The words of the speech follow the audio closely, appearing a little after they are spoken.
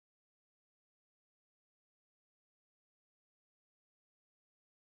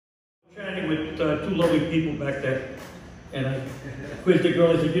Chatting with two lovely people back there, and I quizzed the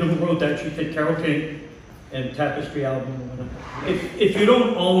girl. I said, "You know who wrote that?" She said, "Carole King and Tapestry album." If you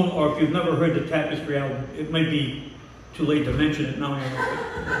don't own or if you've never heard the Tapestry album, it might be too late to mention it now.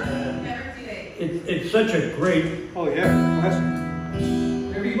 Never too late. It's such a great. Oh yeah, classic.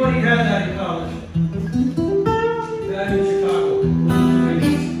 Everybody had that in college. That in Chicago.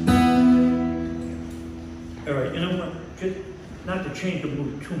 All right, you know what? Just not to change the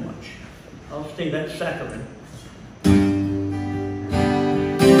mood too much. I'll stay that saccharine.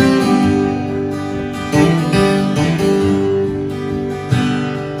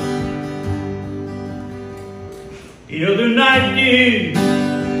 The other night, dear,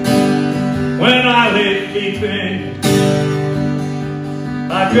 when I lay sleeping,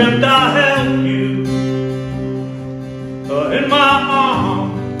 I dreamt I held you in my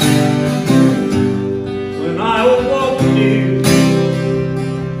arms. When I awoke, dear,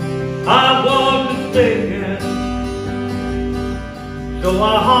 I was mistaken, so I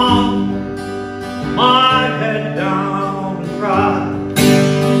hung my head down and cried.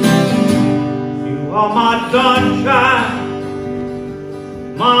 You are my sunshine,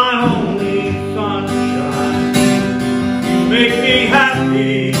 my only sunshine. You make me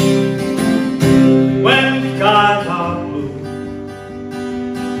happy when skies are blue.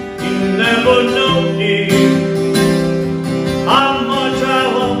 You never know, dear, how much I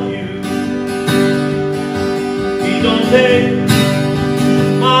love you. You don't take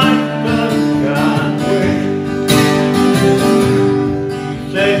my sunshine away. You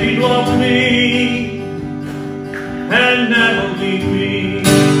said you love me and never leave me,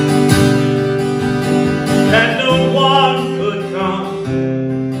 that no one could come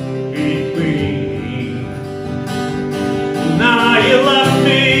between. Now you left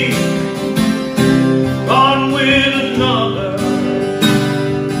me, gone with another.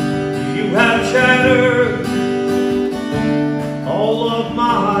 You have shattered all of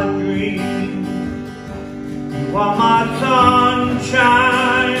my dreams. You are my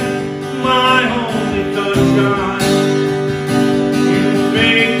sunshine, my only sunshine. You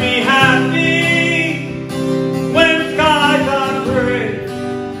make me happy when skies are gray.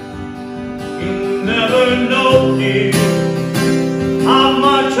 You never know, dear, how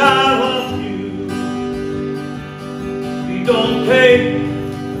much I love you. You don't take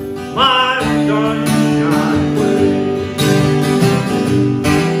my sunshine away.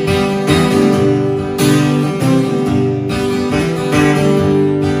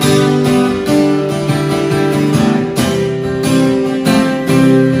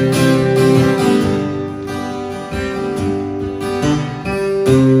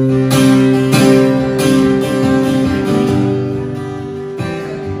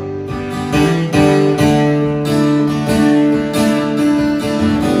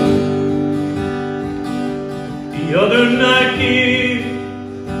 The other night, dear,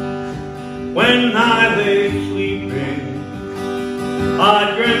 when I lay sleeping,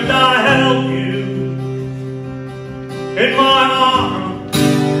 I dreamt I held you in my arms.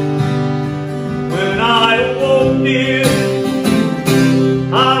 When I awoke, dear,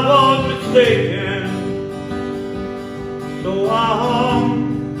 I was mistaken, so I hung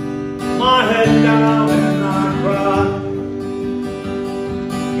my head down and I cried.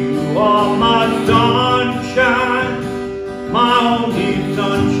 You are my sunshine, my only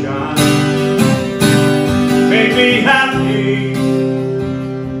sunshine. Make me happy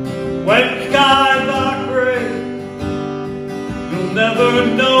when skies are gray. You'll never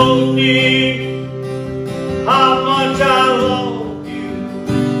know, dear, how much I love you.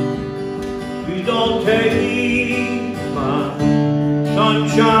 Please don't take my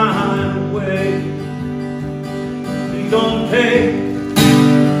sunshine away. Please don't take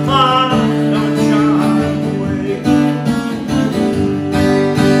my sunshine away.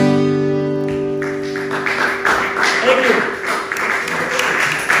 Thank you.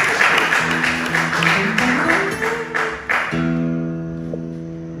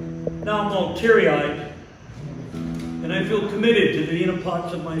 Now I'm all teary-eyed, and I feel committed to the inner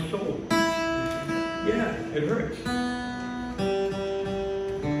parts of my soul. Yeah, it hurts.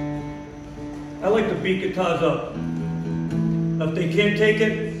 I like to beat guitars up. If they can't take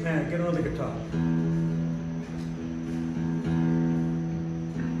it, man, get another guitar.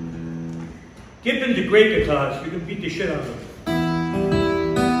 Gibson's a great guitarist. You can beat the shit out of him.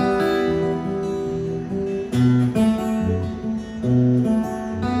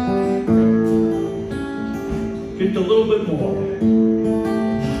 Just a little bit more.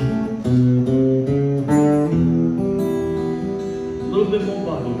 A little bit more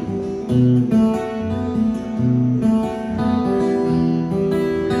body.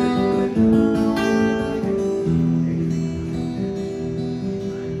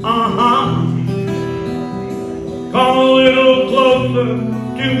 closer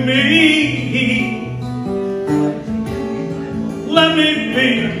to me. Let me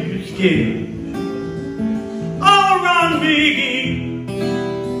feel your skin all around me.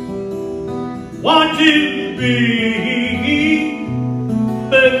 Want you to be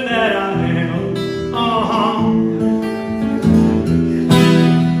the that I am.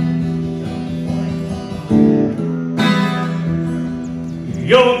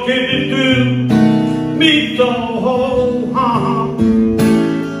 Your kisses do me so.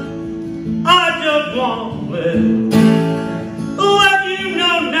 I just want to let you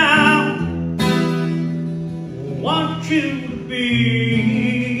know now. Want you to be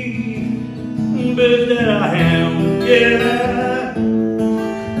the that I am, yeah.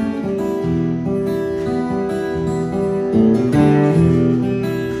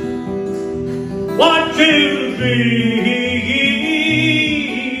 Want you to be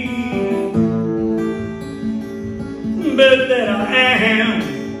the that I am.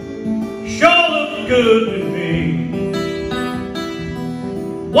 Sure looks good to me.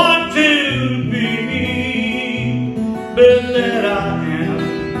 Want you to be the that I am,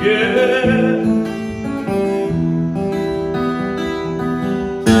 yeah.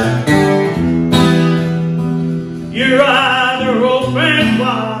 Your eyes are open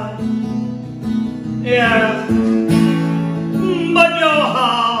wide, yeah, but your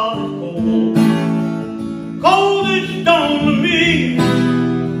heart is cold, cold as stone to me.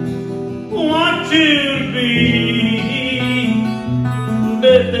 Want you to be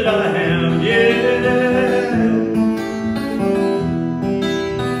the that I am, yeah.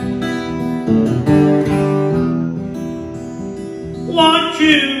 Want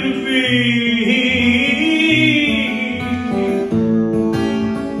you to be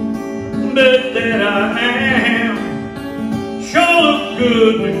the that I am. Sure looks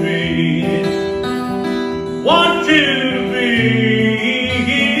good to me. Want you to be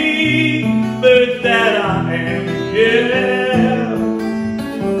the that I am, yeah.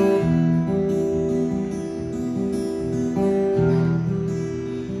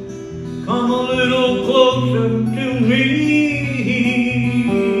 Come a little closer to me.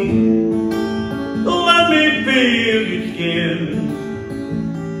 Let me feel your skin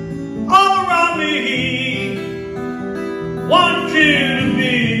all around me. Want you to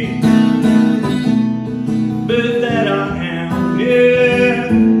be the that I am, yeah.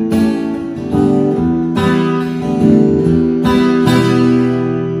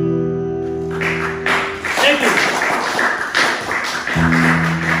 Thank you.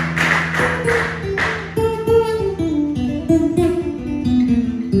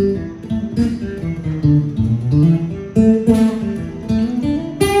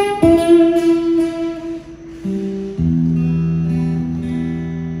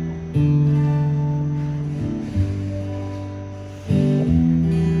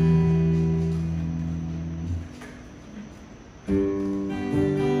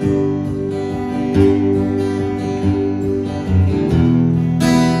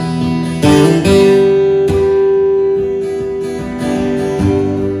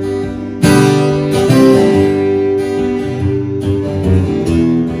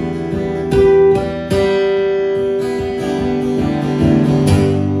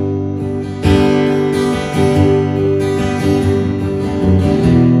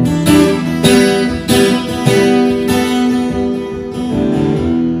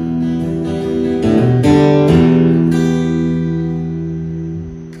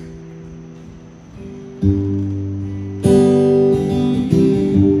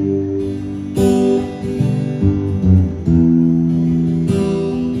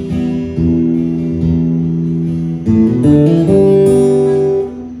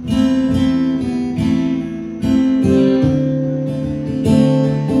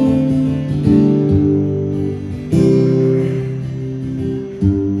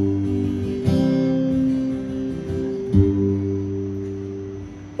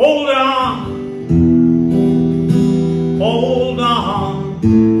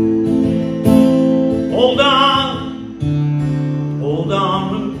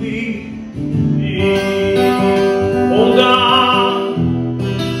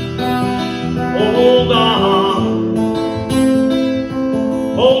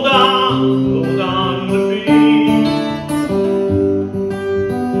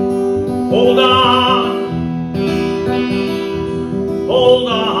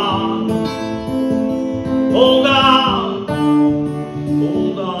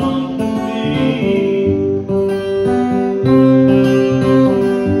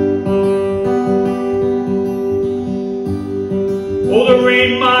 Oh, the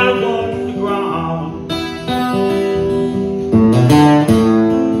rain might wash the ground.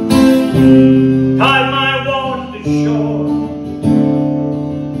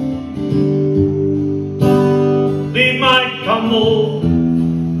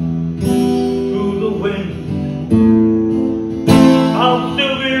 I'll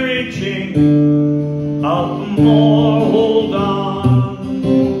still be reaching out for more. Hold on,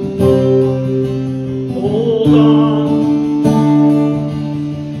 hold on,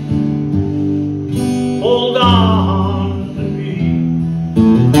 hold on to me.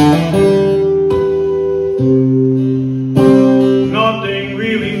 Nothing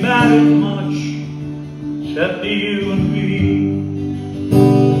really matters much except you and me.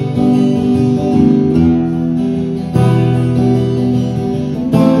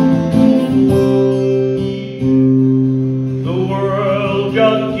 The world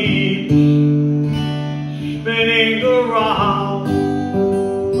just keeps spinning around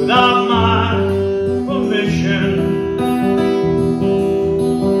without my permission.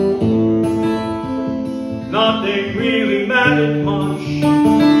 Nothing really matters much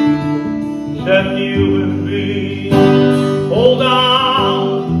except you and me. Hold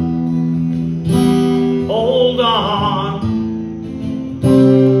on, hold on,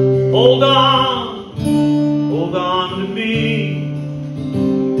 hold on, hold on to me.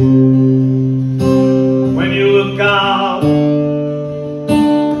 When you look out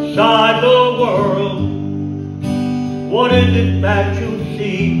inside the world, what is it that you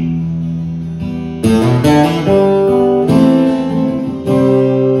see?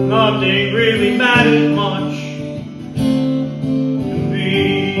 Nothing really matters much to me.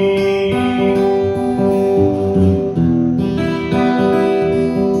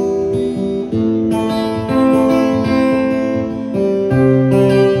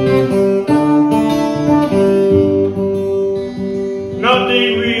 Nothing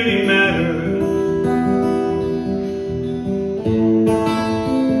really matters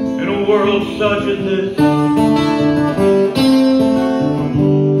in a world such as this.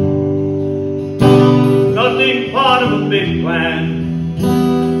 Nothing part of a big plan.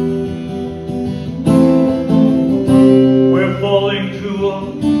 We're falling through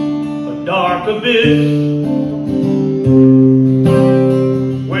a dark abyss.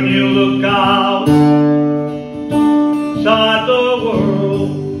 When you look out inside the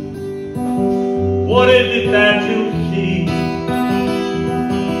world, what is it that you see?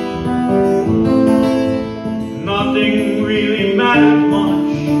 Nothing really matters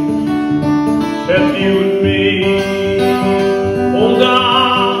much except you and me. Hold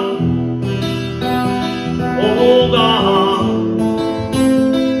on, hold on,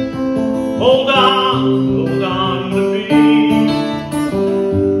 hold on, hold on to me.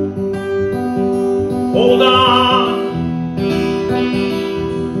 Hold on,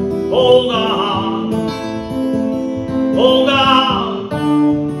 hold on, hold on,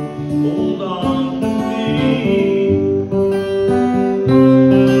 hold on to me.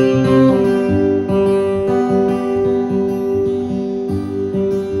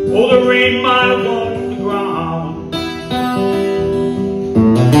 Oh, the rain might wash the ground,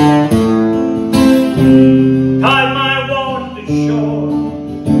 tide might wash the shore,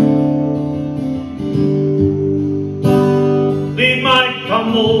 leaves might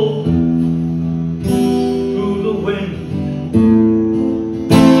tumble through the wind.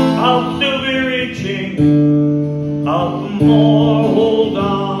 I'll still be reaching out for more. Hold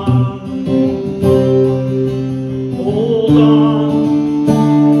on, hold on,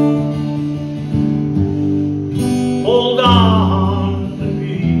 hold on to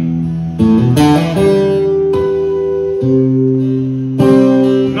me.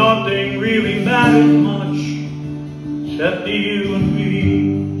 Nothing really matters much except you and me.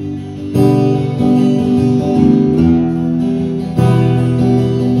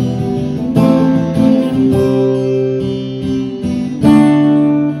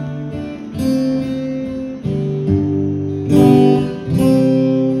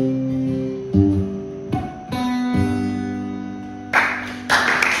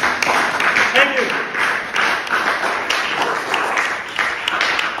 Thank you.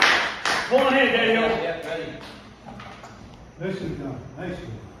 Go on ahead, Daddy-O. Listen, Don, nice.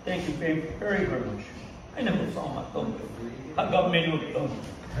 Thank you very, very, very much. I never saw my thumb. I got me to a thumb.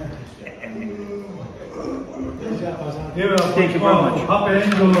 Give it up. Thank you very much. Papa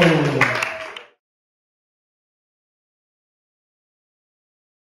Angelo.